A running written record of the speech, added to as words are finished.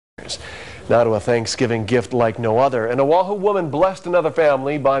Now to a Thanksgiving gift like no other. An Oahu woman blessed another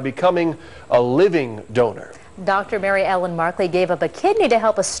family by becoming a living donor. Dr. Maryellen Markley gave up a kidney to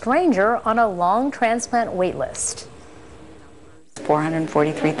help a stranger on a long transplant wait list.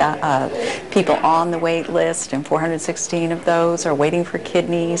 443 people on the wait list, and 416 of those are waiting for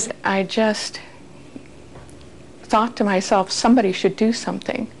kidneys. I just thought to myself, somebody should do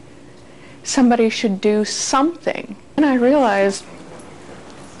something. Somebody should do something. And I realized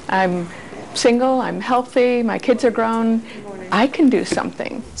I'm single, I'm healthy, my kids are grown, I can do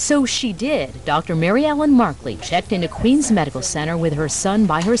something. So she did. Dr. Maryellen Markley checked into Queens Medical Center with her son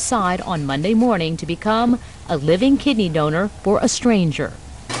by her side on Monday morning to become a living kidney donor for a stranger.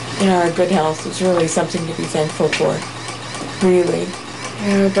 You know, our good health is really something to be thankful for, really.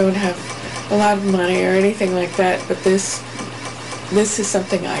 You know, I don't have a lot of money or anything like that, but this is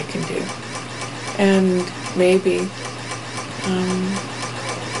something I can do. And maybe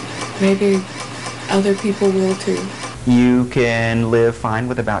other people will too. You can live fine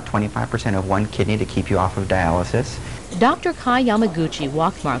with about 25% of one kidney to keep you off of dialysis. Dr. Kai Yamaguchi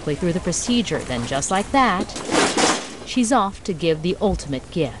walked Markley through the procedure. Then just like that, she's off to give the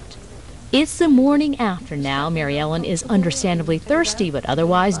ultimate gift. It's the morning after now. Maryellen is understandably thirsty, but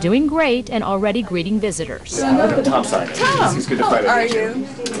otherwise doing great and already greeting visitors. Tom Simon. Tom, how are you?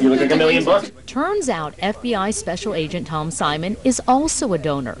 You look like $1 million. Turns out FBI Special Agent Tom Simon is also a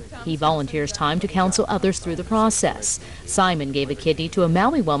donor. He volunteers time to counsel others through the process. Simon gave a kidney to a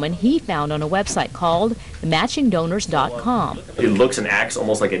Maui woman he found on a website called matchingdonors.com. It looks and acts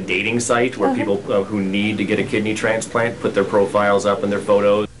almost like a dating site where people who need to get a kidney transplant put their profiles up and their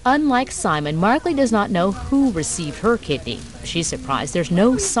photos. Unlike Simon, Markley does not know who received her kidney. She's surprised there's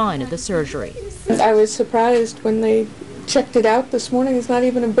no sign of the surgery. I was surprised when they checked it out this morning. It's not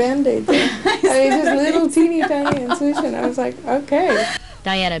even a Band-Aid there. I mean, just little teeny tiny incision. I was like, okay.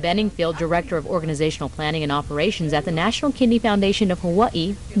 Diana Benningfield, Director of Organizational Planning and Operations at the National Kidney Foundation of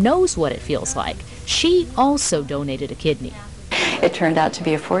Hawaii, knows what it feels like. She also donated a kidney. It turned out to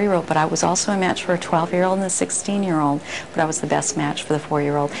be a 4-year-old, but I was also a match for a 12-year-old and a 16-year-old, but I was the best match for the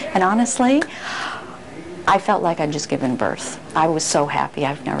 4-year-old. And honestly, I felt like I'd just given birth. I was so happy.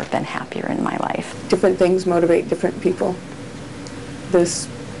 I've never been happier in my life. Different things motivate different people. This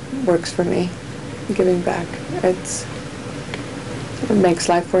works for me, giving back. It makes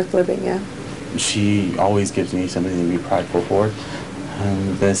life worth living, yeah. She always gives me something to be prideful for.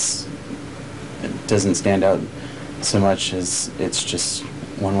 This doesn't stand out so much as it's just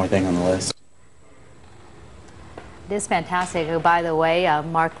one more thing on the list. It is fantastic. Oh, by the way,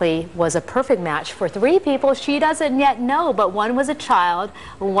 Markley was a perfect match for 3 people she doesn't yet know, but one was a child,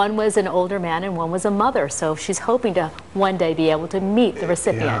 one was an older man, and one was a mother. So she's hoping to one day be able to meet the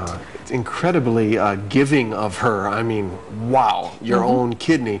recipient. Yeah, it's incredibly giving of her. I mean, wow, your own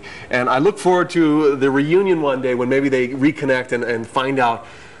kidney. And I look forward to the reunion one day when maybe they reconnect and find out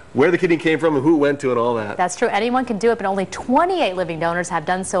where the kidney came from and who it went to and all that. That's true. Anyone can do it, but only 28 living donors have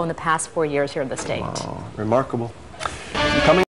done so in the past 4 years here in the state. Wow, remarkable. Coming